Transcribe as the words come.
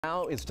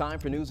Now it's time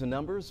for news and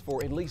numbers.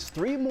 For at least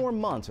 3 more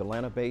months,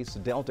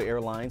 Atlanta-based Delta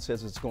Airlines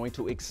says it's going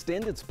to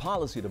extend its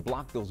policy to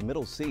block those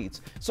middle seats.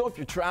 So if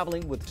you're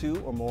traveling with 2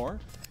 or more,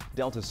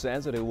 Delta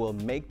says that it will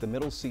make the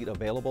middle seat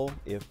available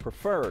if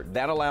preferred.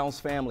 That allows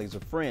families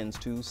or friends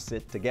to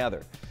sit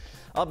together.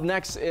 Up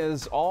next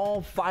is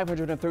all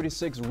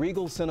 536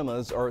 Regal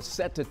cinemas are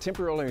set to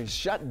temporarily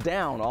shut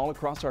down all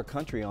across our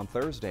country on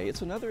Thursday.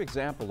 It's another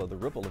example of the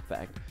ripple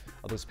effect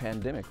of this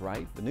pandemic,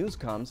 right? The news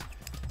comes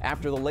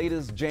after the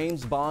latest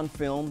James Bond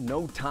film,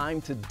 No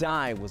Time to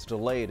Die, was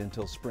delayed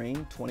until spring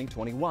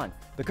 2021.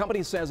 The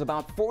company says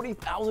about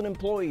 40,000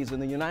 employees in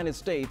the United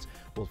States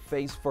will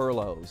face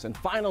furloughs. And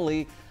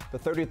finally, the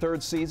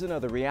 33rd season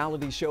of the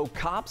reality show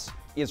Cops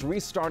is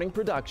restarting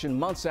production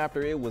months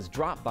after it was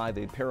dropped by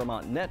the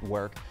Paramount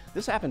Network.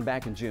 This happened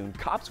back in June.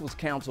 Cops was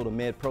canceled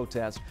amid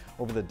protests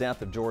over the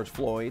death of George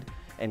Floyd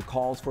and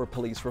calls for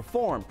police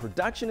reform.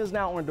 Production is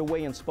now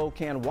underway in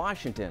Spokane,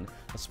 Washington.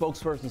 A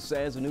spokesperson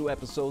says the new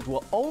episodes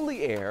will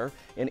only air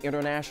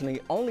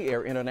internationally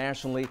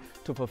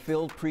to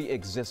fulfill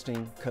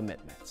pre-existing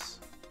commitments.